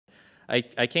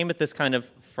I came at this kind of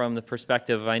from the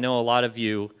perspective, I know a lot of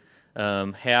you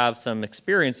have some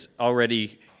experience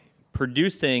already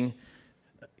producing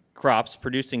crops,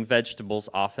 producing vegetables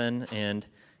often, and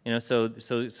so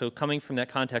coming from that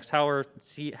context, how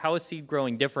is seed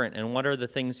growing different, and what are the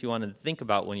things you want to think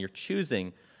about when you're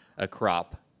choosing a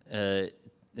crop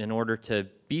in order to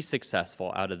be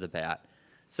successful out of the bat?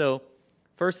 So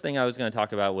first thing I was going to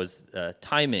talk about was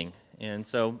timing, and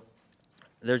so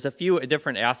there's a few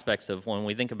different aspects of when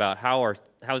we think about how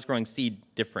is growing seed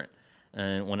different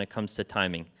when it comes to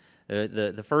timing.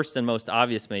 The first and most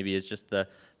obvious maybe is just the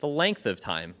length of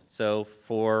time. So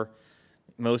for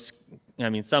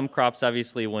some crops,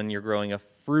 obviously, when you're growing a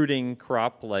fruiting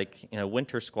crop like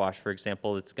winter squash, for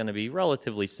example, it's going to be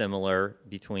relatively similar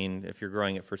between if you're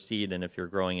growing it for seed and if you're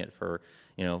growing it for,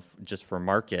 just for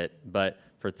market. But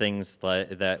for things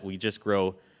that we just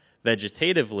grow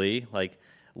vegetatively, like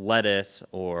lettuce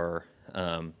or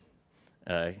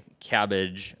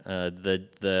cabbage,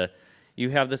 you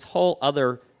have this whole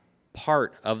other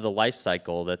part of the life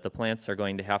cycle that the plants are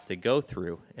going to have to go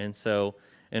through. And so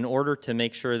in order to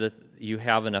make sure that you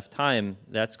have enough time,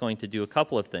 that's going to do a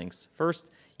couple of things. First,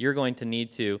 you're going to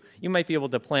need to, you might be able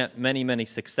to plant many, many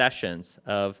successions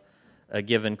of a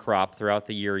given crop throughout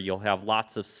the year. You'll have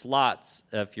lots of slots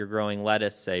if you're growing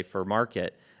lettuce, say, for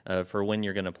market, for when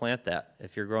you're going to plant that.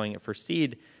 If you're growing it for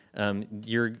seed,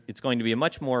 it's going to be a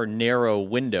much more narrow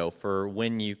window for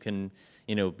when you can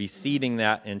be seeding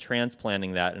that and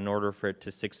transplanting that in order for it to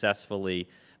successfully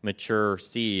mature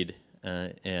seed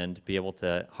and be able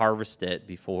to harvest it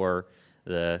before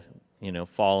the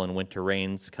fall and winter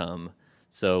rains come.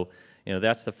 So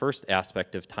that's the first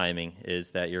aspect of timing,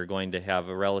 is that you're going to have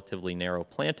a relatively narrow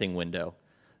planting window.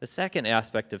 The second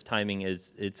aspect of timing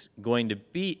is it's going to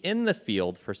be in the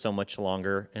field for so much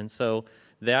longer, and so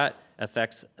that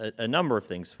affects a number of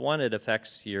things. One, it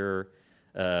affects your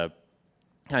kind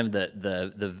of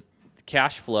the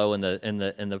cash flow and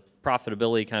the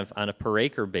profitability kind of on a per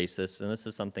acre basis. And this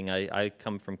is something I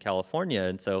come from California,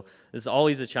 and so this is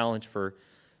always a challenge for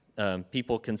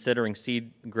people considering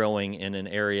seed growing in an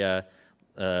area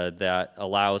that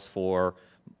allows for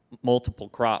multiple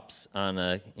crops on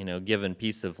a given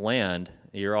piece of land.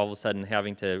 You're all of a sudden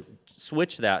having to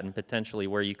switch that, and potentially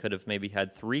where you could have maybe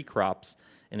had 3 crops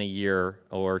in a year,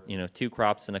 or 2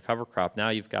 crops and a cover crop. Now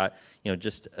you've got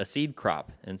just a seed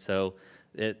crop, and so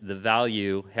the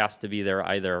value has to be there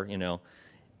either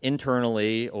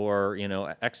internally or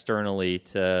externally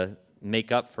to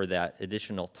make up for that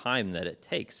additional time that it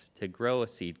takes to grow a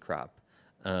seed crop.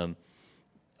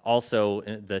 Also,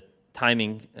 the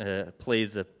timing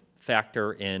plays a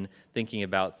factor in thinking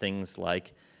about things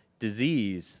like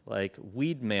disease, like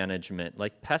weed management,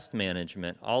 like pest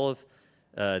management. All of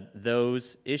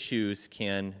those issues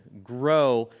can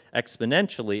grow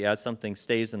exponentially as something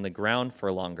stays in the ground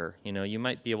for longer. You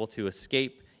might be able to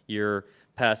escape your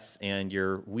pests and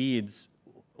your weeds,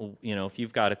 if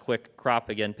you've got a quick crop,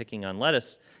 again, picking on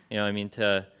lettuce,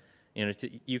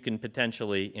 you can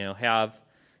potentially, have,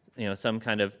 some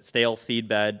kind of stale seed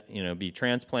bed, be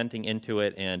transplanting into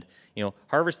it and,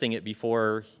 harvesting it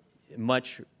before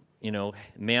much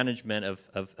management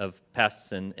of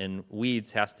pests and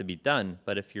weeds has to be done.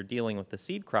 But if you're dealing with the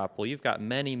seed crop, well, you've got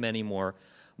many, many more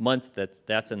months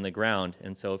that's in the ground.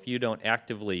 And so if you don't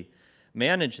actively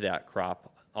manage that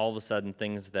crop, all of a sudden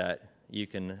things that you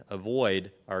can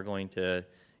avoid are going to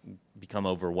become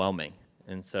overwhelming.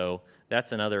 And so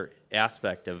that's another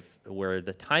aspect of where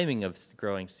the timing of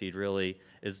growing seed really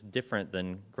is different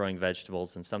than growing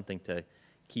vegetables, and something to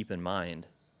keep in mind.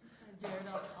 Jared,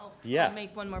 Yes. I'll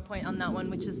make one more point on that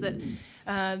one, which is that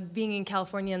being in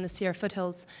California in the Sierra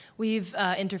foothills, we've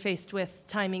interfaced with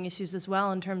timing issues as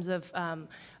well in terms of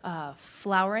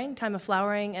flowering, time of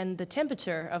flowering, and the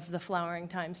temperature of the flowering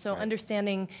time. So Right.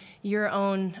 Understanding your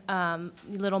own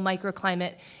little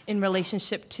microclimate in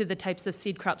relationship to the types of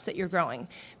seed crops that you're growing.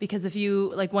 Because if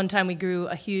you, like one time we grew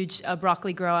a huge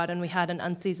broccoli grow out, and we had an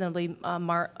unseasonably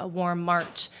warm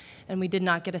March, and we did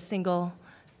not get a single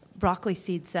broccoli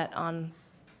seed set on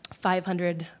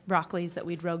 500 broccolis that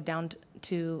we'd rogue down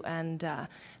to, and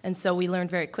so we learned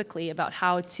very quickly about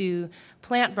how to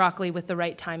plant broccoli with the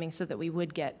right timing so that we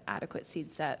would get adequate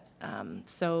seed set.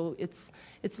 So it's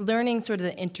learning sort of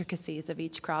the intricacies of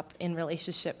each crop in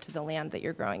relationship to the land that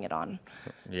you're growing it on.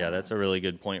 Yeah, that's a really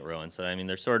good point, Rowan. So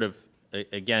there's sort of,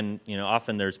 again,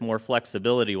 often there's more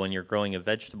flexibility when you're growing a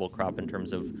vegetable crop in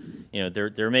terms of,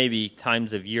 there may be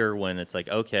times of year when it's like,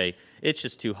 okay, it's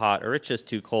just too hot or it's just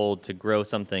too cold to grow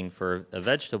something for a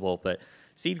vegetable. But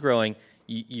seed growing,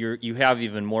 you have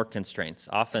even more constraints.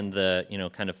 Often the,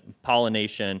 kind of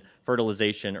pollination,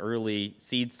 fertilization, early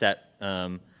seed set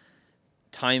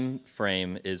time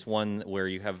frame is one where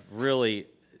you have really,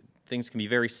 things can be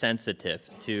very sensitive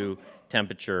to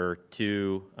temperature,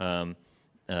 to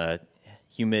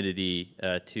humidity,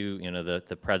 to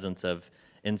the presence of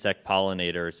insect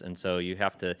pollinators, and so you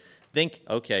have to think,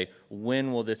 okay,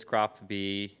 when will this crop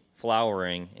be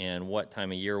flowering, and what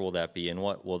time of year will that be, and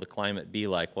what will the climate be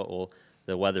like, what will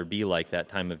the weather be like that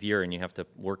time of year, and you have to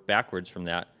work backwards from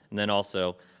that. And then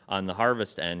also on the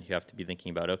harvest end, you have to be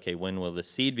thinking about, okay, when will the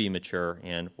seed be mature,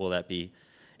 and will that be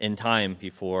in time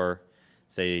before,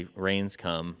 say, rains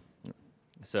come?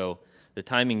 So the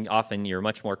timing, often you're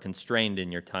much more constrained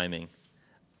in your timing.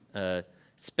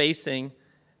 Spacing,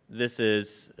 this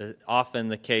is often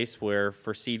the case where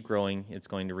for seed growing, it's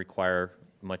going to require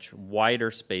much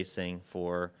wider spacing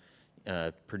for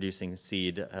producing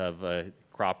seed of a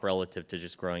crop relative to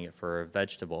just growing it for a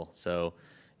vegetable. So,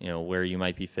 where you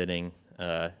might be fitting,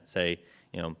 say,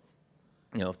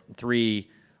 3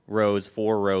 rows,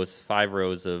 4 rows, 5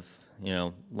 rows of,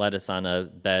 lettuce on a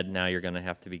bed, now you're going to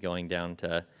have to be going down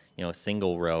to, a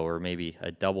single row or maybe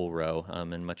a double row,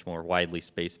 and much more widely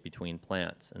spaced between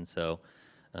plants. And so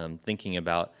thinking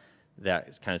about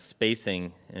that kind of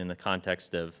spacing in the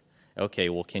context of, okay,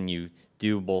 well, can you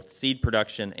do both seed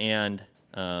production and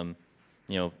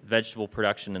vegetable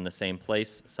production in the same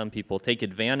place? Some people take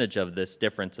advantage of this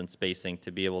difference in spacing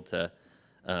to be able to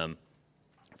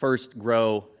first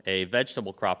grow a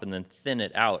vegetable crop and then thin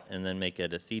it out and then make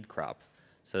it a seed crop.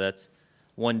 So that's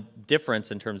one difference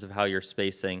in terms of how you're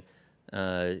spacing.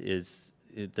 It's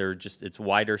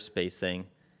wider spacing,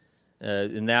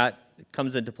 and that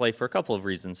comes into play for a couple of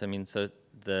reasons. I mean, so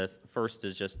the first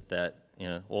is just that,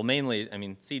 mainly,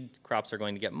 seed crops are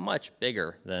going to get much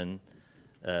bigger than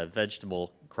a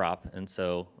vegetable crop, and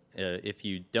so if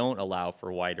you don't allow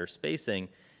for wider spacing,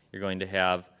 you're going to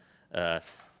have,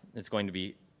 it's going to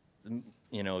be,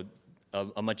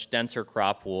 a much denser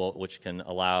crop which can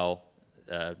allow,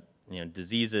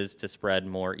 diseases to spread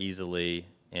more easily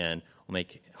and will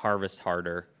make harvest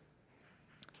harder.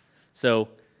 So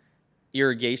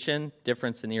irrigation,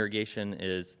 difference in irrigation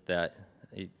is that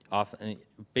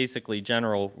basically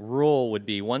general rule would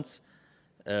be once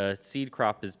a seed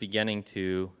crop is beginning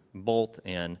to bolt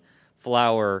and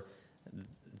flower,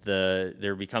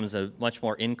 there becomes a much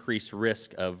more increased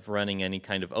risk of running any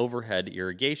kind of overhead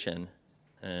irrigation,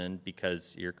 and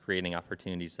because you're creating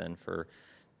opportunities then for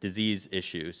disease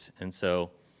issues. And so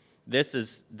this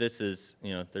is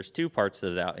there's 2 parts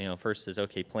of that. First is,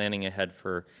 okay, planning ahead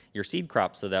for your seed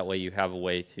crop so that way you have a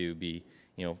way to be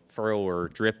furrow or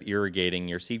drip irrigating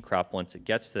your seed crop once it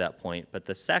gets to that point. But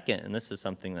the second, and this is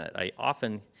something that I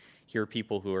often hear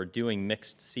people who are doing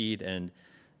mixed seed and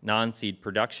non-seed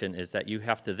production, is that you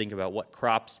have to think about what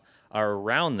crops are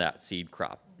around that seed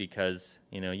crop, because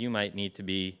you might need to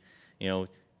be,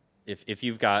 if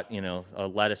you've got a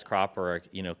lettuce crop or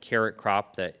a carrot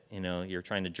crop that you're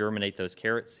trying to germinate those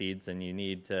carrot seeds and you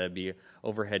need to be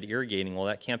overhead irrigating, well,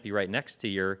 that can't be right next to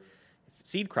your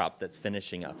seed crop that's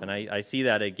finishing up. And I see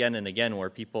that again and again where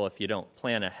people, if you don't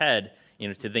plan ahead,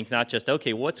 to think not just,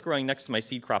 okay, what's growing next to my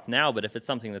seed crop now, but if it's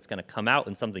something that's going to come out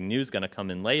and something new is going to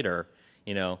come in later,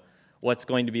 what's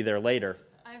going to be there later.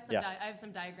 I have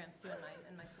some diagrams too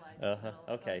in my slides.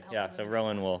 Okay, yeah, so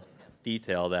Rowan will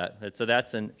detail that. So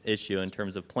that's an issue in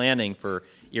terms of planning for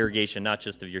irrigation, not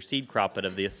just of your seed crop, but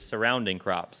of the surrounding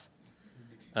crops.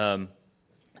 Other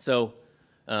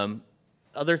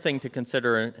thing to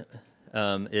consider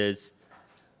is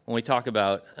when we talk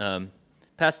about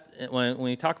pest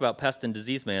and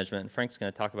disease management, and Frank's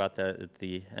going to talk about that at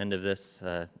the end of this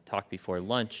talk before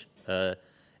lunch,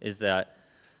 is that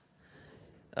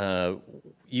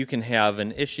you can have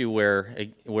an issue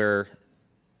where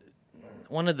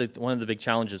one of the big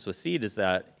challenges with seed is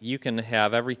that you can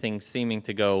have everything seeming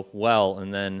to go well,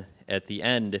 and then at the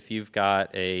end, if you've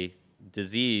got a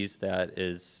disease that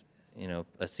is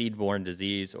a seed-borne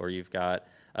disease, or you've got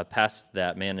a pest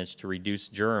that managed to reduce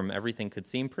germ, everything could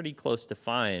seem pretty close to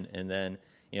fine, and then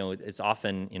it's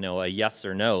often a yes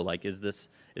or no, like is this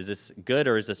good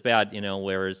or is this bad?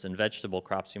 Whereas in vegetable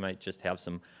crops you might just have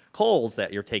some coals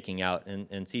that you're taking out,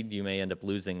 and seed you may end up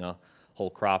losing a whole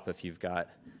crop if you've got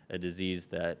a disease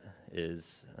that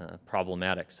is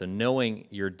problematic. So knowing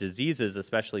your diseases,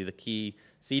 especially the key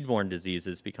seed-borne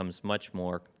diseases, becomes much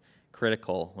more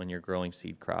critical when you're growing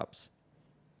seed crops.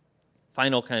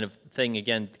 Final kind of thing,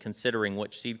 again, considering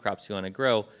which seed crops you want to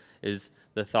grow, is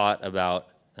the thought about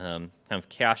kind of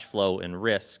cash flow and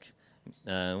risk.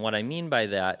 What I mean by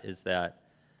that is that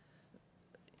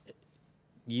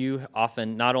you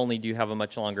often, not only do you have a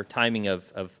much longer timing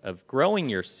of growing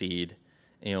your seed,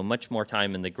 much more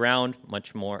time in the ground,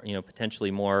 much more, potentially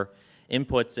more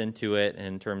inputs into it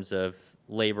in terms of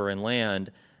labor and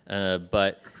land,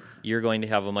 but you're going to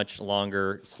have a much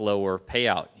longer, slower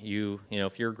payout. You know,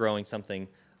 if you're growing something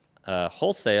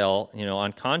wholesale, you know,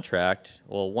 on contract,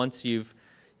 well, once you've,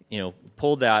 you know,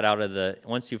 pulled that out of the,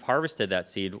 once you've harvested that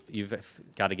seed, you've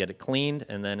got to get it cleaned,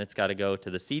 and then it's got to go to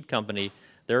the seed company.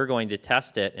 They're going to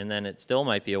test it, and then it still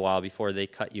might be a while before they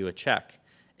cut you a check.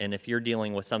 And if you're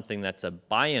dealing with something that's a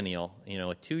biennial, you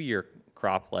know, a 2-year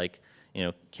crop like, you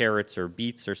know, carrots or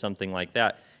beets or something like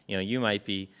that, you know, you might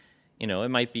be, you know, it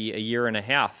might be a year and a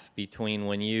half between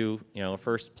when you know,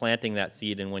 first planting that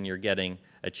seed and when you're getting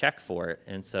a check for it.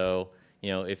 And so, you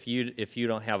know, if you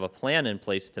don't have a plan in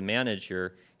place to manage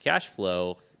your cash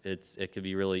flow, it could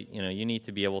be really, you know, you need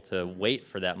to be able to wait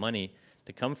for that money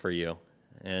to come for you.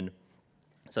 And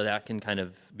so that can kind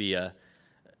of be a,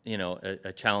 you know,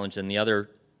 a challenge. And the other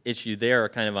issue there,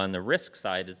 kind of on the risk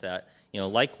side, is that, you know,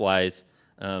 likewise,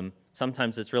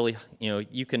 sometimes it's really, you know,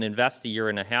 you can invest a year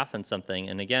and a half in something,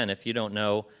 and again, if you don't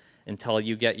know until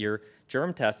you get your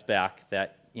germ test back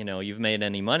that, you know, you've made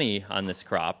any money on this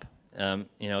crop,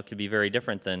 you know, it could be very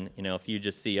different than, you know, if you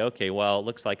just see, okay, well, it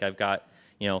looks like I've got,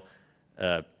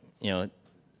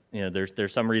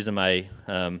 there's some reason my,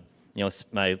 you know,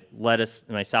 my lettuce,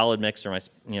 my salad mix, or my,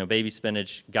 you know, baby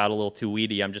spinach got a little too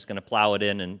weedy. I'm just going to plow it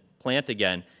in and plant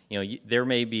again. You know, there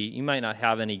may be, you might not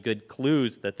have any good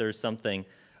clues that there's something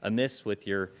amiss with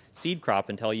your seed crop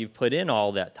until you've put in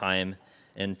all that time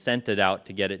and sent it out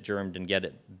to get it germed and get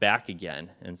it back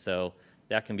again. And so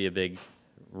that can be a big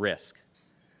risk.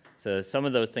 So some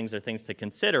of those things are things to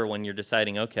consider when you're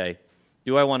deciding, okay,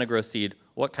 do I want to grow seed?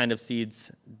 What kind of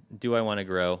seeds do I want to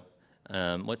grow?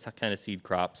 What kind of seed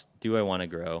crops do I want to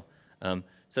grow?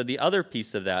 So the other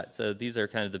piece of that, so these are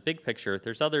kind of the big picture.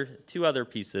 There's two other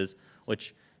pieces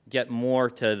which get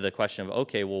more to the question of,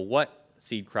 okay, well, what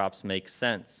seed crops make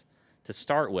sense to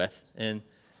start with? And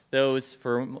those,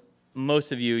 for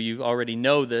most of you, you already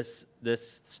know this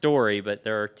story, but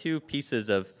there are two pieces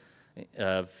of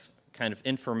kind of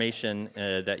information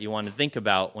that you want to think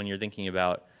about when you're thinking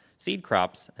about seed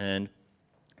crops, and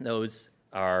those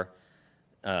are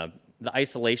the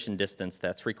isolation distance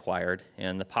that's required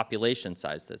and the population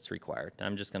size that's required.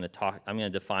 I'm going to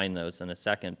define those in a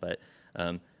second, but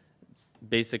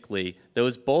basically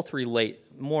those both relate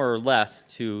more or less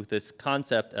to this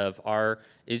concept of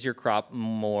is your crop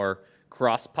more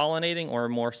cross-pollinating or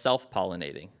more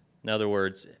self-pollinating? In other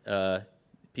words,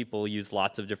 people use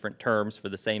lots of different terms for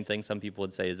the same thing. Some people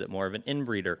would say, is it more of an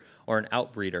inbreeder or an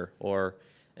outbreeder or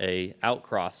a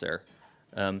outcrosser?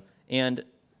 And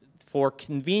for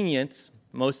convenience,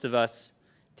 most of us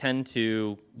tend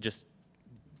to just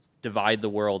divide the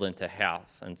world into half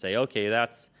and say, okay,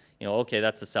 that's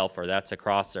a selfer, that's a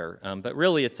crosser. But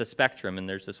really, it's a spectrum, and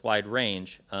there's this wide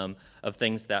range of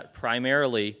things that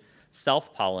primarily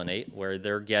self-pollinate, where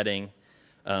they're getting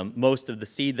most of the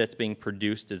seed that's being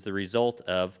produced as the result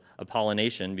of a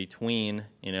pollination between,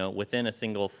 you know, within a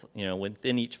single, you know,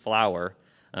 within each flower,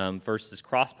 versus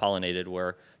cross-pollinated,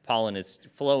 where pollen is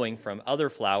flowing from other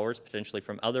flowers, potentially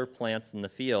from other plants in the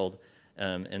field,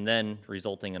 and then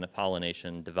resulting in a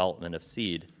pollination development of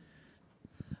seed.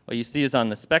 What you see is on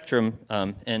the spectrum,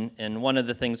 and one of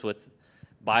the things with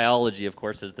biology, of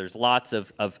course, is there's lots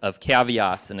of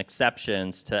caveats and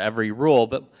exceptions to every rule,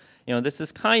 but, you know, this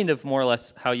is kind of more or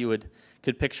less how you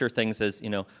could picture things, as, you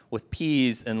know, with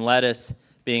peas and lettuce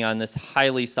being on this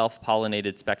highly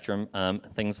self-pollinated spectrum,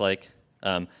 things like,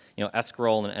 you know,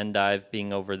 escarole and endive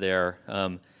being over there,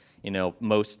 you know,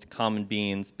 most common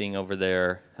beans being over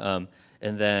there, and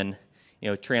then, you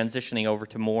know, transitioning over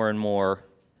to more and more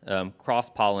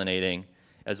cross-pollinating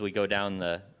as we go down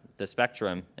the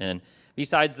spectrum. And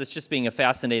besides this just being a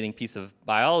fascinating piece of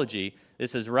biology,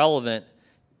 this is relevant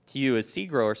to you as seed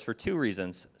growers for two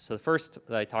reasons. So the first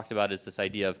that I talked about is this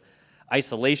idea of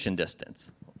isolation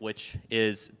distance, which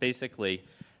is basically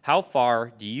how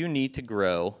far do you need to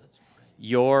grow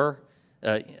your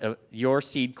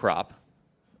seed crop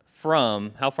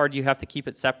from, how far do you have to keep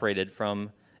it separated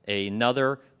from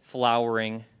another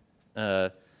flowering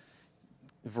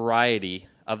variety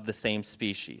of the same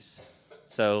species.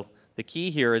 So the key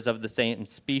here is of the same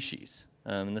species.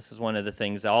 And this is one of the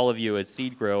things all of you as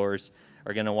seed growers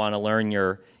are going to want to learn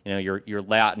your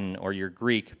Latin or your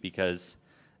Greek, because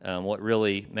what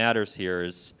really matters here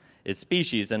is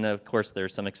species. And of course,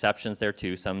 there's some exceptions there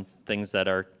too. Some things that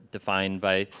are defined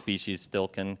by species still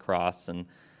can cross, and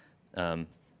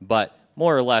but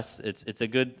more or less, it's a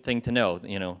good thing to know.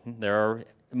 You know,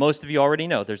 most of you already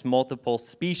know there's multiple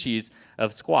species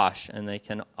of squash, and they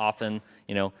can often,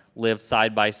 you know, live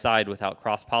side by side without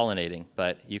cross-pollinating.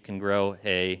 But you can grow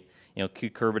a, you know,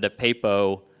 Cucurbita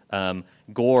pepo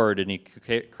gourd and a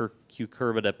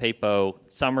cucurbita pepo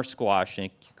summer squash and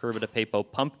a cucurbita pepo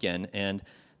pumpkin, and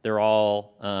they're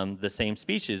all the same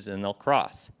species and they'll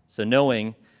cross. So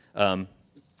knowing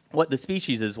what the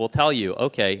species is will tell you,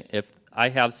 okay, if I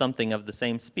have something of the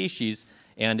same species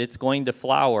and it's going to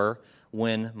flower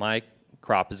when my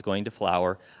crop is going to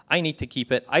flower, I need to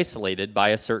keep it isolated by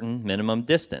a certain minimum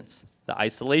distance, the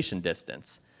isolation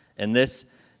distance. And this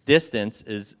distance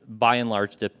is by and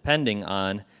large depending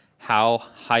on how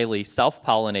highly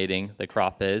self-pollinating the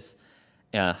crop is,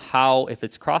 how, if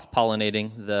it's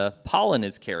cross-pollinating, the pollen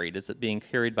is carried. Is it being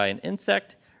carried by an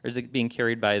insect or is it being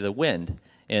carried by the wind?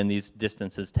 And these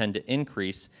distances tend to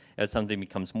increase as something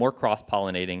becomes more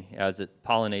cross-pollinating, as it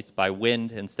pollinates by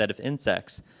wind instead of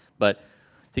insects. But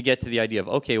to get to the idea of,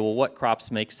 okay, well, what crops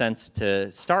make sense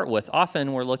to start with,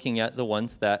 often we're looking at the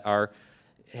ones that are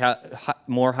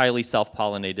more highly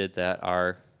self-pollinated,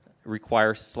 that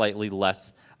require slightly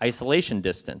less isolation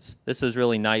distance. This is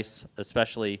really nice,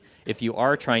 especially if you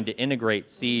are trying to integrate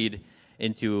seed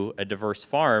into a diverse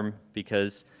farm,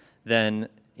 because then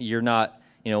you're not,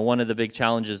 one of the big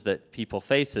challenges that people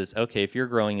face is, okay, if you're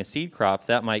growing a seed crop,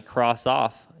 that might cross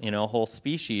off, a whole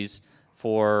species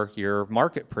for your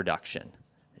market production,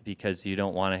 because you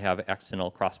don't want to have accidental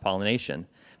cross-pollination.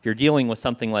 If you're dealing with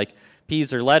something like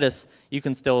peas or lettuce, you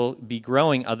can still be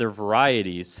growing other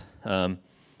varieties,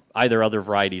 either other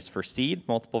varieties for seed,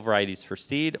 multiple varieties for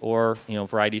seed, or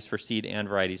varieties for seed and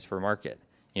varieties for market.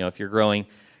 If you're growing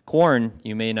corn,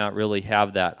 you may not really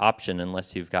have that option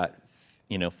unless you've got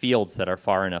fields that are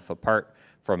far enough apart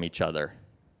from each other.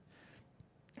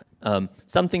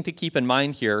 Something to keep in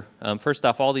mind here, first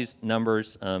off, all these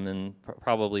numbers, and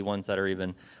probably ones that are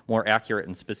even more accurate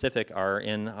and specific, are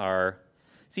in our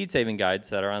seed saving guides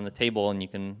that are on the table, and you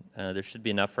can, there should be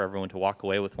enough for everyone to walk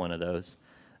away with one of those.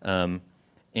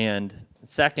 And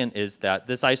second is that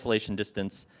this isolation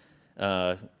distance,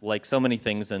 like so many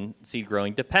things in seed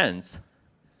growing, depends.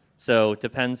 So it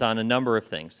depends on a number of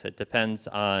things. It depends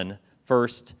on,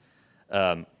 first,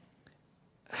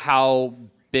 how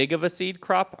big of a seed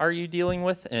crop are you dealing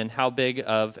with, and how big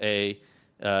of a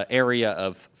area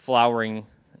of flowering,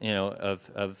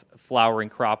 of flowering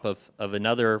crop of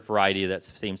another variety of that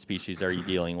same species are you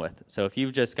dealing with. So if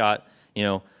you've just got,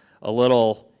 a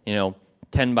little,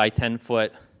 10 by 10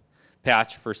 foot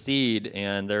patch for seed,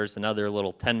 and there's another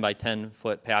little 10 by 10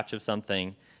 foot patch of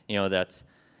something, that's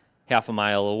half a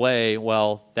mile away,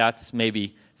 well, that's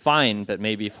maybe fine, but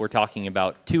maybe if we're talking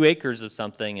about 2 acres of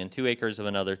something and 2 acres of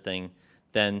another thing,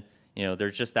 then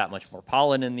there's just that much more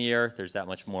pollen in the air, there's that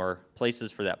much more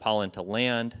places for that pollen to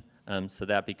land, so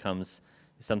that becomes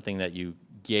something that you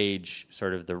gauge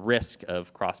sort of the risk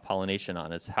of cross-pollination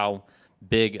on, is how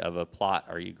big of a plot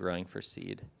are you growing for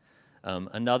seed.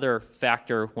 Another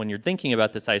factor when you're thinking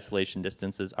about this isolation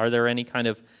distance is, are there any kind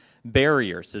of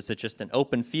barriers? Is it just an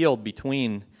open field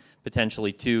between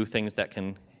potentially 2 things that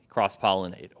can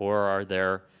cross-pollinate? Or are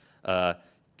there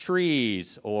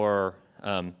trees or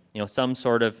some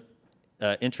sort of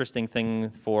interesting thing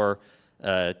for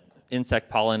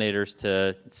insect pollinators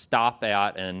to stop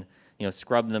at and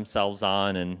scrub themselves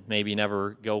on and maybe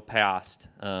never go past?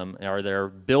 Are there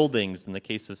buildings in the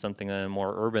case of something in a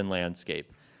more urban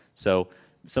landscape? So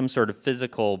some sort of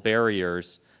physical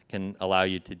barriers can allow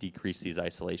you to decrease these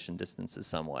isolation distances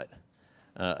somewhat.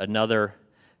 Another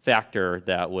factor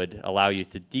that would allow you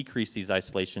to decrease these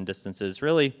isolation distances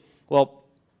really, well,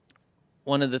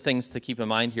 one of the things to keep in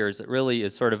mind here is it really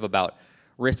is sort of about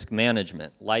risk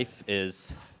management. Life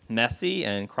is messy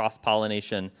and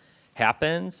cross-pollination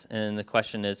happens, and the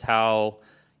question is how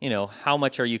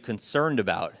much are you concerned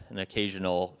about an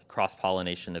occasional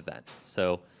cross-pollination event?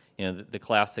 So, the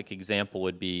classic example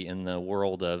would be in the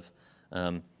world of,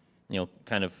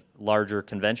 kind of larger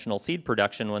conventional seed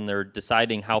production, when they're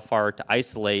deciding how far to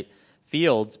isolate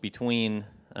fields between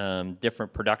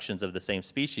different productions of the same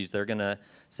species. They're going to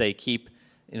say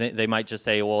they might just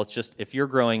say, well, it's just if you're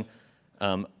growing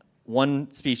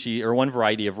one species or one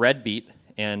variety of red beet,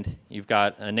 and you've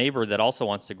got a neighbor that also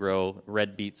wants to grow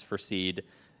red beets for seed,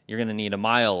 you're going to need a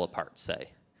mile apart, say.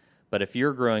 But if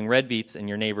you're growing red beets and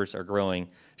your neighbors are growing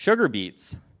sugar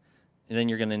beets, then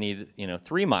you're going to need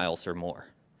 3 miles or more.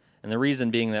 And the reason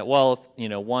being that, well, if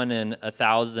 1 in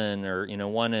 1,000 or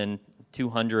 1 in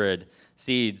 200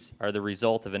 seeds are the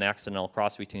result of an accidental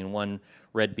cross between one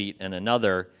red beet and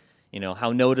another,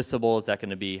 how noticeable is that going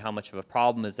to be? How much of a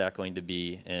problem is that going to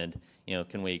be? And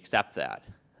can we accept that?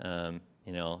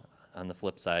 On the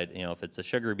flip side, if it's a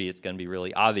sugar beet, it's going to be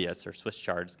really obvious, or Swiss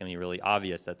chard, it's going to be really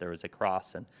obvious that there was a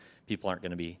cross, and people aren't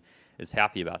going to be as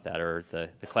happy about that. Or the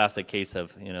classic case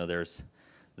of, there's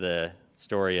the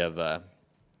story of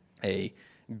a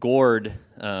gourd,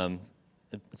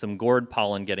 some gourd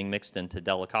pollen getting mixed into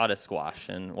delicata squash,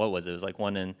 and what was it? It was like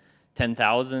 1 in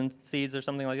 10,000 seeds or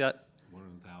something like that. 1 in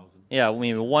 1,000. Yeah, I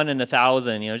mean 1 in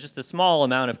 1,000. You know, just a small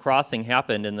amount of crossing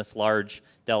happened in this large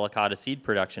delicata seed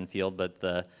production field, but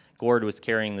the gourd was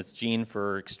carrying this gene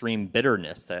for extreme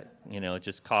bitterness that, you know,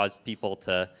 just caused people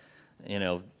to, you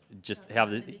know, just have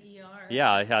the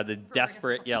yeah, I had the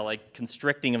desperate, yeah, like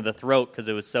constricting of the throat because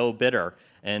it was so bitter.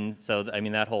 And so, I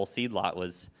mean, that whole seed lot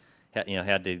was, you know,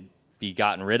 had to be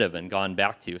gotten rid of and gone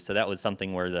back to. So that was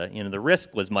something where the, you know, the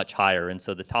risk was much higher, and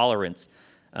so the tolerance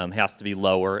has to be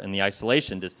lower, and the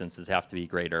isolation distances have to be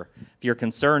greater. If you're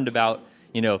concerned about,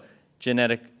 you know,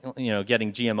 genetic, you know,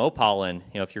 getting GMO pollen,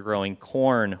 you know, if you're growing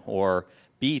corn or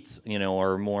beets, you know,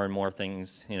 or more and more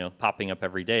things, you know, popping up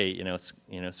every day, you know,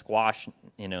 squash,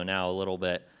 you know, now a little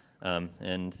bit,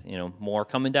 and, you know, more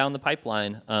coming down the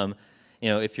pipeline. You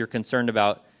know, if you're concerned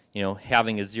about, you know,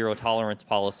 having a zero tolerance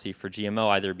policy for GMO,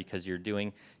 either because you're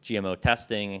doing GMO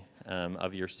testing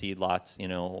of your seed lots, you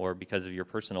know, or because of your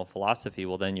personal philosophy,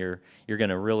 well, then you're going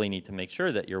to really need to make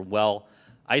sure that you're well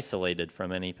isolated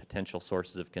from any potential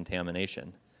sources of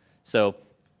contamination. So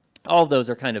all of those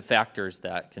are kind of factors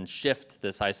that can shift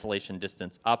this isolation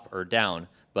distance up or down.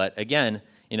 But again,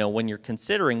 you know, when you're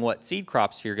considering what seed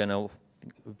crops you're going to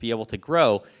be able to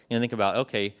grow, you know, think about,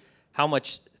 okay, how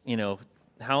much, you know,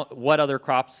 what other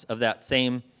crops of that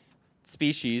same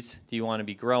species do you want to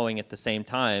be growing at the same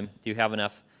time? Do you have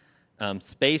enough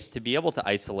space to be able to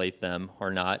isolate them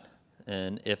or not?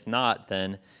 And if not,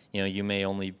 then, you know, you may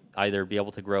only either be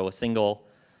able to grow a single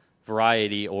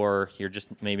variety, or you're just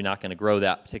maybe not going to grow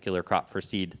that particular crop for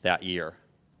seed that year.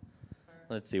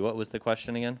 Let's see, what was the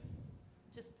question again?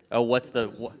 Oh, what's the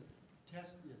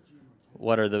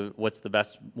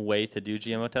best way to do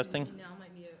GMO testing?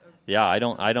 Yeah, I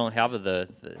don't have a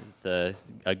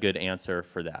good answer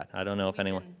for that. I don't know if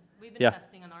anyone. We've been Yeah.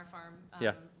 testing on our farm.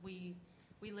 Yeah.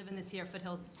 We live in the Sierra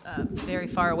foothills, very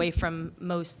far away from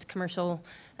most commercial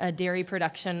dairy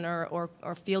production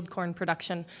or field corn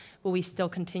production, but we still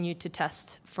continue to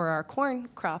test for our corn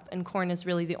crop, and corn is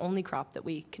really the only crop that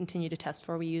we continue to test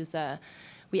for.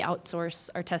 We outsource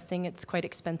our testing. It's quite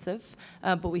expensive,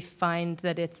 but we find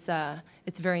that it's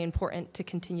very important to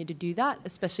continue to do that,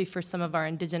 especially for some of our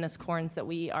indigenous corns that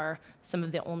we are some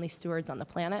of the only stewards on the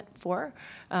planet for.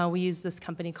 We use this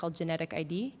company called Genetic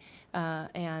ID,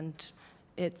 and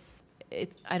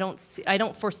I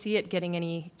don't foresee it getting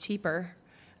any cheaper,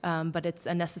 but it's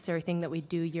a necessary thing that we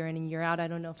do year in and year out. I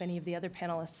don't know if any of the other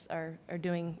panelists are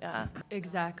doing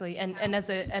exactly. And as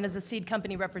a seed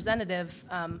company representative,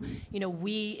 you know,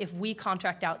 if we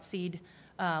contract out seed,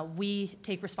 we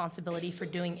take responsibility for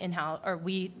doing in-house, or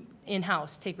we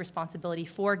in-house take responsibility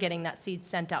for getting that seed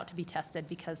sent out to be tested,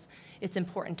 because it's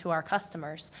important to our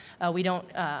customers.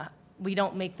 We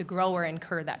don't make the grower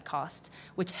incur that cost,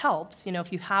 which helps, you know,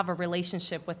 if you have a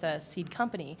relationship with a seed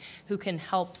company who can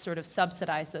help sort of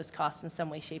subsidize those costs in some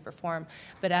way, shape, or form.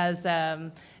 But as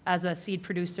a seed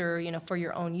producer, you know, for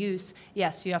your own use,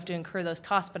 yes, you have to incur those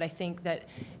costs, but I think that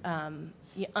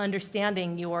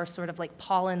understanding your sort of like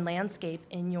pollen landscape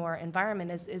in your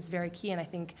environment is very key, and I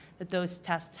think that those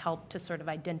tests help to sort of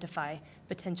identify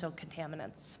potential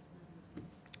contaminants.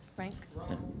 Frank? Yeah.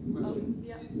 Did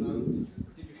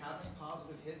you have any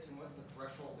positive hits, and what's the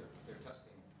threshold they're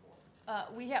testing for?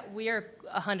 We are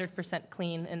 100%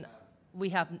 clean, and we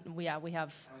have. And what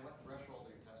threshold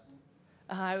are you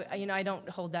testing? You know, I don't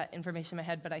hold that information in my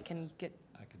head, but I can get.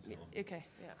 I can tell. Okay.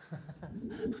 Yeah.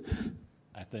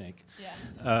 I think.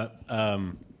 Yeah.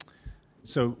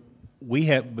 So we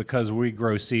have, because we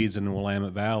grow seeds in the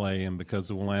Willamette Valley, and because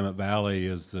the Willamette Valley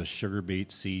is the sugar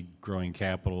beet seed growing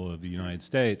capital of the United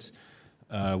States,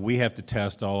 we have to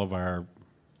test all of our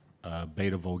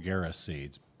Beta vulgaris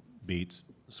seeds, beets,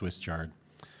 Swiss chard,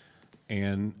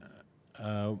 and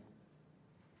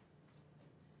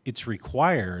it's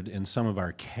required in some of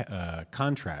our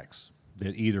contracts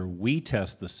that either we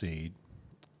test the seed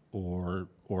or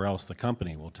else the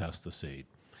company will test the seed.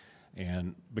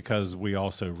 And because we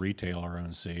also retail our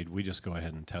own seed, we just go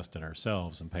ahead and test it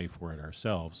ourselves and pay for it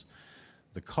ourselves.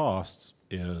 The cost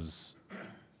is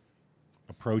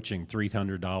approaching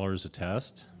 $300 a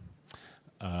test.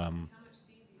 How much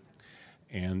seed do you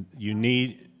have? And you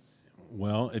need,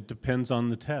 well, it depends on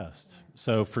the test.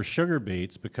 So for sugar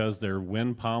beets, because they're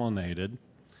wind pollinated,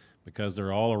 because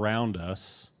they're all around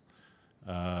us,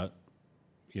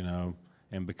 you know,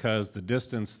 and because the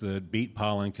distance that beet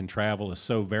pollen can travel is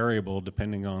so variable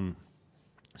depending on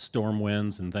storm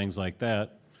winds and things like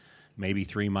that, maybe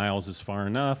 3 miles is far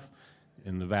enough.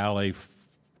 In the valley,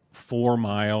 4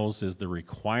 miles is the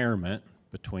requirement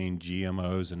between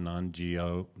GMOs and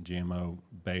non-GMO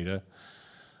beta.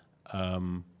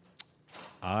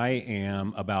 I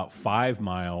am about 5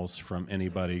 miles from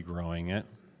anybody growing it.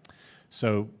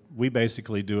 So we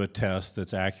basically do a test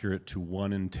that's accurate to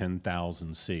 1 in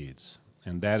 10,000 seeds.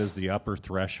 And that is the upper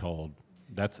threshold.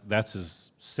 That's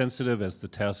as sensitive as the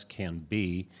test can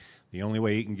be. The only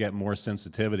way you can get more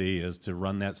sensitivity is to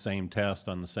run that same test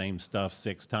on the same stuff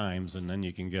 6 times, and then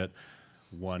you can get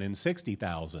 1 in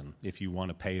 60,000 if you want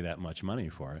to pay that much money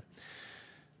for it.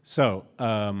 So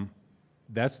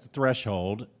that's the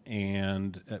threshold,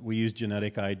 and we use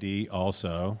genetic ID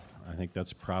also. I think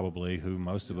that's probably who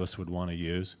most of us would want to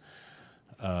use.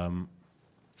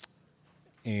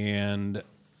 And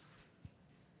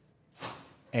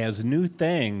as new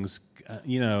things,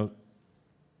 you know,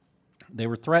 they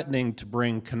were threatening to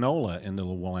bring canola into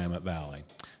the Willamette Valley.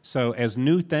 So as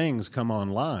new things come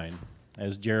online,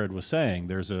 as Jared was saying,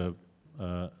 there's a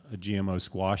GMO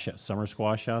squash, summer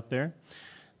squash out there.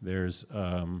 There's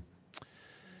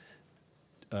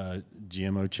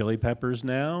GMO chili peppers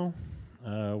now.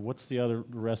 What's the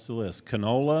rest of the list?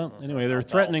 Canola. Anyway, they're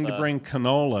threatening to bring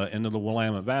canola into the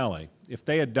Willamette Valley. If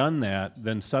they had done that,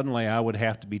 then suddenly I would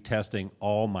have to be testing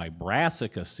all my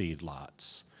brassica seed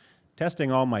lots.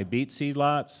 Testing all my beet seed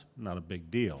lots, not a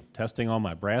big deal. Testing all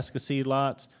my brassica seed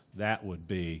lots, that would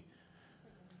be,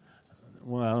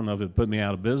 well, I don't know if it'd put me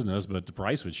out of business, but the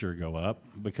price would sure go up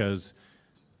because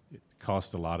it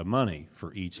costs a lot of money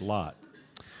for each lot.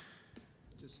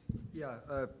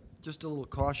 Just a little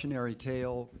cautionary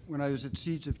tale. When I was at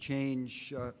Seeds of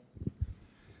Change,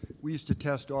 we used to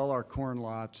test all our corn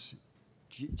lots,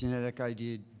 genetic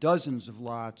ID, dozens of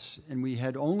lots, and we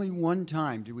had only one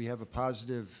time did we have a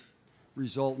positive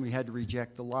result, and we had to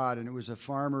reject the lot, and it was a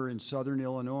farmer in southern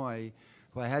Illinois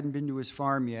who I hadn't been to his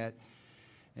farm yet,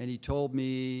 and he told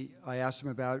me, I asked him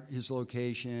about his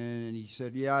location, and he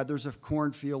said, yeah, there's a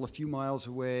cornfield a few miles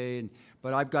away,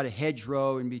 but I've got a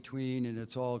hedgerow in between, and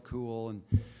it's all cool. And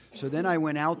so then I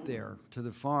went out there to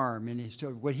the farm, and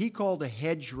what he called a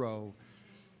hedgerow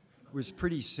was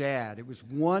pretty sad. It was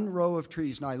one row of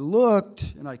trees, and I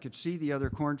looked, and I could see the other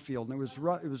cornfield, and it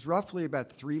was roughly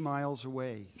about 3 miles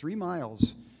away, 3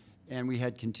 miles, and we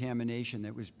had contamination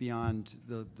that was beyond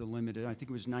the limit. I think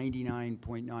it was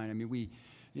 99.9. I mean,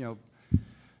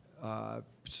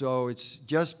 so it's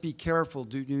just be careful.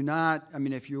 Do not, I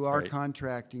mean, if you are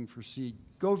contracting for seed,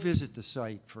 go visit the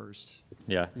site first.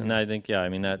 Yeah, and I think, I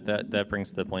mean, that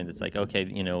brings to the point that's like, okay,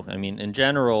 you know, I mean, in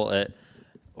general, at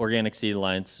Organic Seed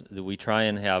Alliance, we try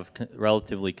and have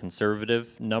relatively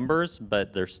conservative numbers,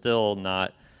 but they're still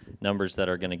not numbers that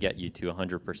are going to get you to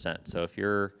 100%. So if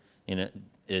you're in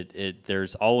it,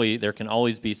 there can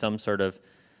always be some sort of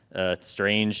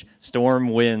strange storm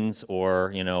winds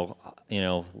or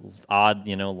odd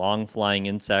long flying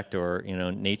insect, or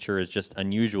nature is just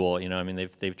unusual. I mean,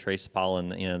 they've traced pollen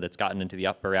that's gotten into the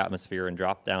upper atmosphere and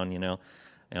dropped down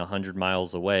 100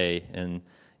 miles away, and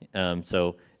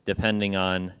so depending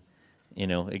on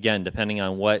depending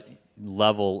on what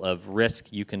level of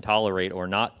risk you can tolerate or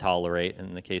not tolerate,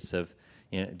 in the case of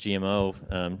GMO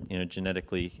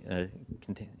genetically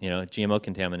GMO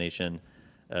contamination,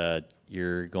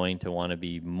 you're going to want to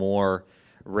be more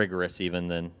rigorous even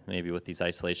than maybe what these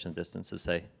isolation distances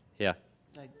say. Yeah.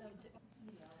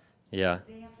 Yeah.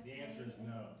 The answer is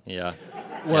no. Yeah.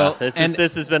 Well, yeah.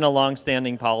 This has been a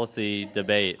long-standing policy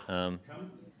debate.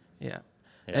 Yeah.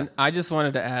 And I just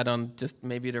wanted to add on, just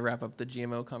maybe to wrap up the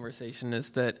GMO conversation,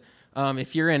 is that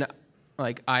if you're in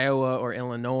like Iowa or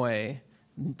Illinois,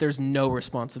 there's no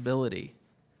responsibility.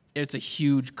 It's a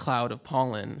huge cloud of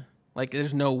pollen. Like,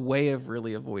 there's no way of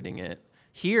really avoiding it.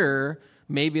 Here,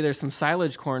 maybe there's some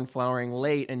silage corn flowering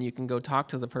late, and you can go talk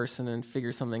to the person and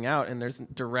figure something out, and there's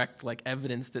direct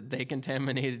evidence that they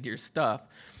contaminated your stuff.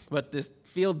 But this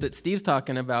field that Steve's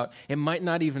talking about, it might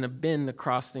not even have been the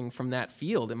crossing from that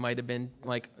field. It might have been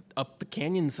up the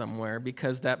canyon somewhere,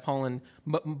 because that pollen,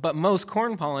 but most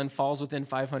corn pollen falls within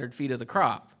 500 feet of the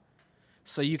crop.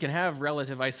 So you can have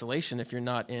relative isolation if you're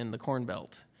not in the corn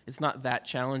belt. It's not that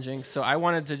challenging. So I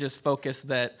wanted to just focus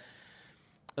that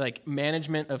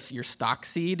management of your stock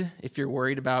seed, if you're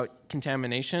worried about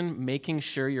contamination, making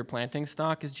sure your planting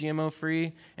stock is GMO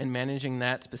free and managing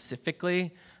that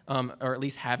specifically, or at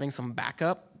least having some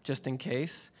backup just in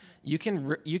case. You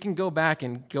can go back to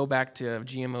a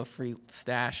GMO free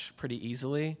stash pretty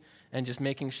easily, and just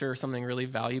making sure something really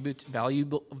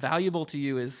valuable to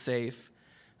you is safe.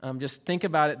 Just think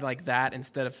about it like that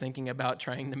instead of thinking about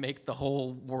trying to make the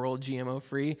whole world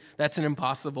GMO-free. That's an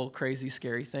impossible, crazy,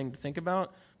 scary thing to think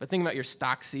about. But think about your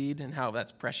stock seed and how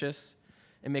that's precious.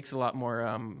 It makes it a lot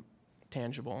more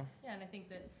tangible. Yeah, and I think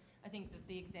that I think that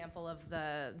the example of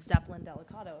the Zeppelin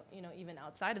delicato, even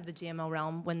outside of the GMO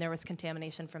realm, when there was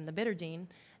contamination from the bitter gene,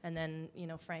 and then,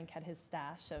 Frank had his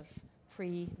stash of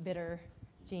pre-bitter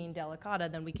gene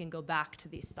delicata, then we can go back to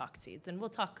these stock seeds. And we'll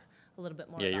talk a little bit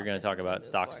more Yeah, about you're going this to talk as we about move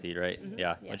stock forward. seed, right?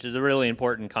 Yeah. Which is a really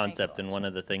important concept and one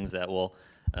of the things that will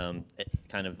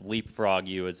kind of leapfrog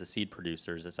you as a seed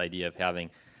producer is this idea of having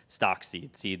stock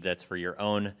seed that's for your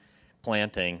own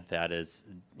planting, that is,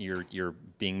 you're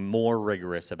being more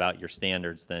rigorous about your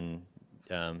standards than,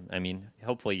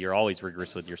 hopefully you're always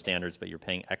rigorous with your standards, but you're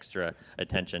paying extra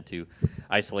attention to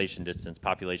isolation distance,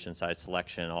 population size,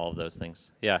 selection, all of those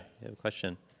things. Yeah, you have a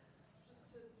question?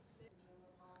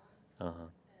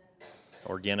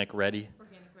 Organic ready?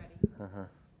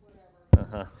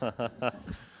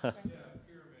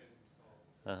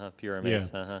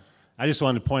 Pyraminx. Yeah. I just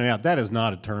wanted to point out that is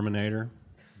not a terminator.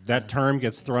 That term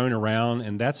gets thrown around,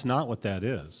 and that's not what that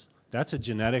is. That's a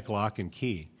genetic lock and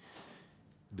key.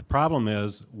 The problem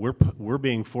is we're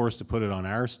being forced to put it on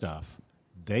our stuff.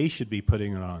 They should be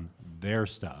putting it on their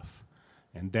stuff.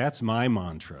 And that's my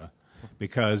mantra,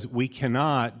 because we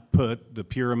cannot put the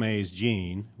Pyraminx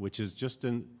gene, which is just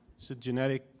it's a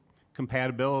genetic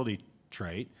compatibility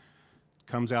trait,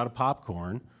 comes out of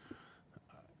popcorn.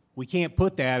 We can't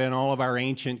put that in all of our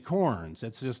ancient corns.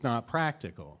 It's just not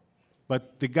practical.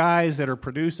 But the guys that are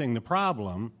producing the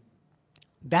problem,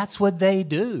 that's what they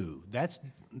do. That's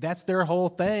their whole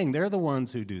thing. They're the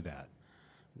ones who do that.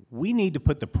 We need to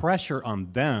put the pressure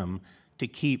on them to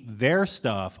keep their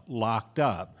stuff locked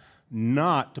up,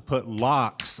 not to put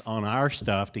locks on our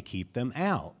stuff to keep them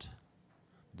out.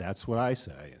 That's what I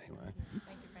say, anyway.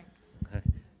 Thank you, Frank. Okay.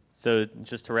 So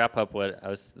just to wrap up what I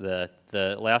was the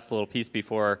last little piece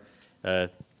before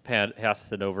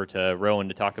pass it over to Rowan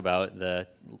to talk about the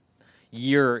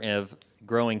year of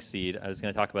growing seed, I was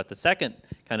going to talk about the second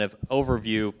kind of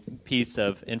overview piece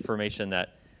of information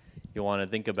that you want to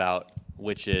think about,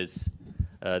 which is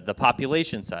the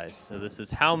population size. So this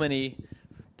is how many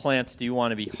plants do you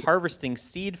want to be harvesting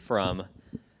seed from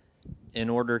in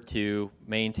order to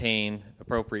maintain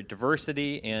appropriate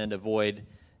diversity and avoid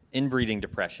inbreeding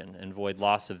depression and avoid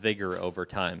loss of vigor over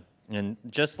time. And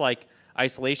just like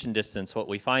isolation distance, what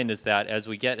we find is that as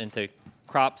we get into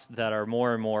crops that are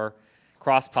more and more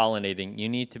cross-pollinating, you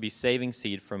need to be saving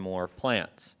seed from more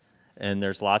plants. And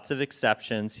there's lots of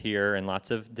exceptions here and lots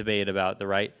of debate about the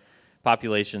right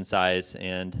population size.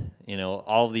 And,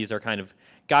 all of these are kind of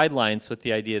guidelines with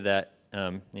the idea that,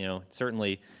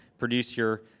 certainly produce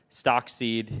your stock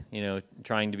seed,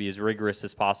 trying to be as rigorous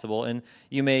as possible. And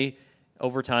you may,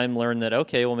 over time, learn that,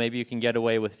 okay, well, maybe you can get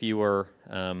away with fewer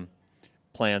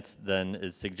plants than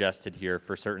is suggested here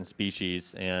for certain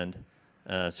species and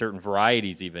certain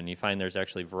varieties even. You find there's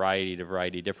actually variety to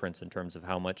variety difference in terms of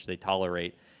how much they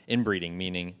tolerate inbreeding,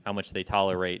 meaning how much they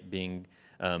tolerate being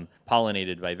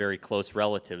pollinated by very close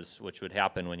relatives, which would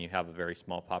happen when you have a very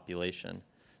small population.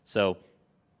 So,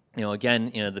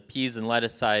 again, the peas and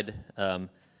lettuce side,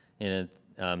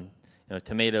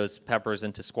 tomatoes, peppers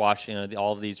into squash,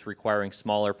 all of these requiring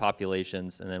smaller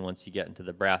populations. And then once you get into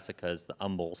the brassicas, the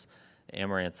umbels, the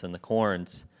amaranths, and the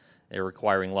corns, they're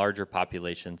requiring larger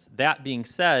populations. That being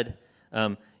said,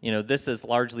 this is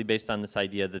largely based on this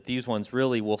idea that these ones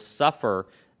really will suffer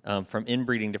from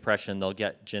inbreeding depression. They'll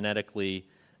get genetically,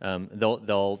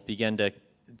 they'll begin to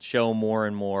show more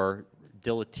and more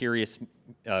deleterious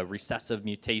recessive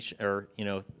mutation, or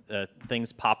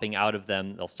things popping out of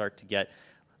them. They'll start to get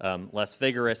less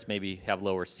vigorous, maybe have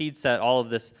lower seed set. All of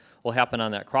this will happen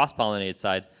on that cross-pollinated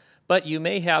side. But you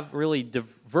may have really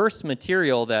diverse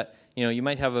material that, you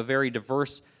might have a very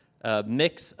diverse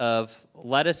mix of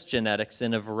lettuce genetics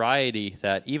in a variety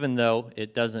that, even though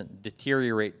it doesn't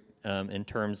deteriorate in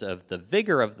terms of the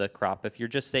vigor of the crop, if you're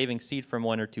just saving seed from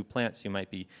one or two plants, you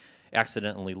might be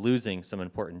accidentally losing some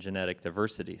important genetic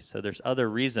diversity. So there's other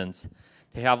reasons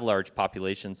to have large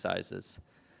population sizes.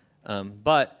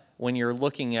 But when you're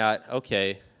looking at,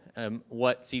 okay,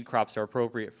 what seed crops are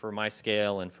appropriate for my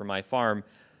scale and for my farm,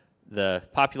 the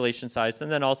population size, and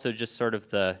then also just sort of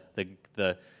the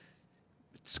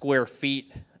square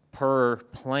feet per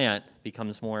plant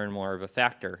becomes more and more of a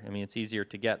factor. I mean, it's easier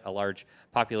to get a large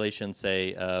population,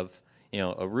 say, of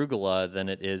arugula than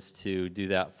it is to do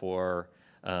that for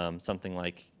something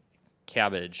like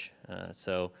cabbage.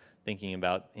 So thinking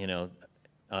about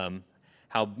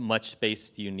how much space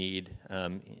do you need?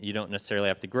 You don't necessarily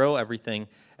have to grow everything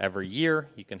every year.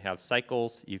 You can have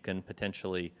cycles. You can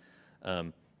potentially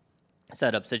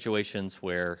set up situations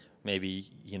where maybe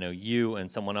you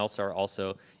and someone else are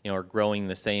also are growing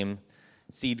the same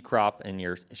seed crop, and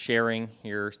you're sharing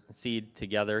your seed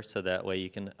together, so that way you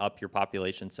can up your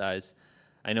population size.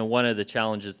 I know one of the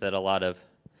challenges that a lot of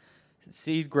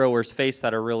seed growers face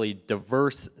that are really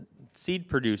diverse seed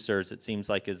producers, it seems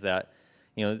like, is that,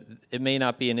 you know, it may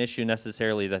not be an issue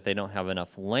necessarily that they don't have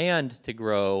enough land to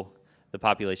grow the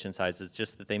population size. It's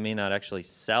just that they may not actually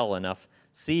sell enough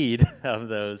seed of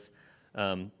those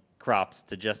crops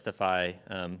to justify,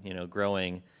 you know,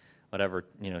 growing whatever,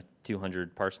 you know,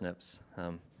 200 parsnips.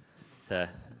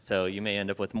 So you may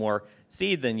end up with more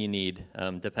seed than you need,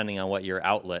 depending on what your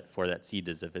outlet for that seed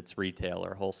is, if it's retail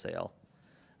or wholesale.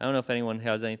 I don't know if anyone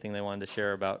has anything they wanted to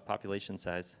share about population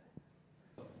size.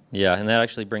 Yeah, and that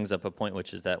actually brings up a point,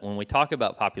 which is that when we talk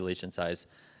about population size,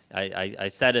 I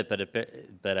said it,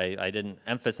 but I didn't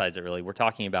emphasize it really. We're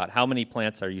talking about how many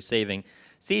plants are you saving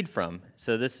seed from.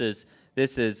 So this is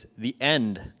the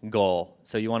end goal.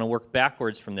 So you want to work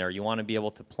backwards from there. You want to be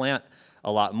able to plant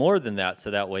a lot more than that,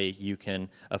 so that way you can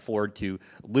afford to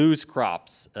lose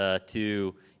crops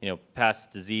to, you know,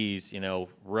 pest, disease, you know,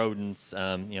 rodents,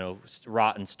 you know,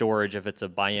 rot in storage if it's a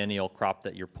biennial crop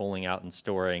that you're pulling out and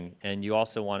storing. And you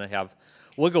also want to have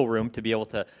wiggle room to be able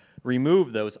to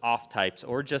remove those off types,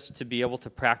 or just to be able to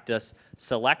practice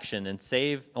selection and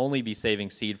only be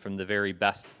saving seed from the very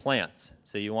best plants.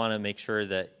 So you want to make sure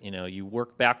that, you know, you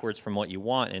work backwards from what you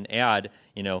want and add,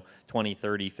 you know, 20,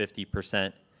 30,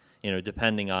 50%, you know,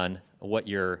 depending on what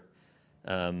your,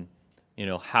 you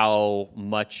know, how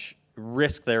much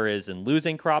risk there is in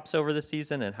losing crops over the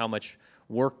season and how much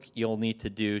work you'll need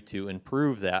to do to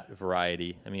improve that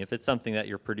variety. I mean, if it's something that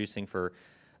you're producing for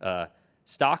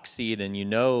stock seed and you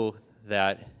know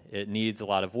that it needs a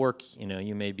lot of work, you know,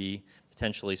 you may be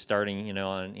potentially starting, you know,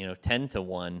 on, you know, 10 to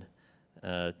 1,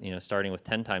 you know, starting with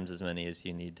 10 times as many as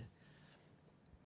you need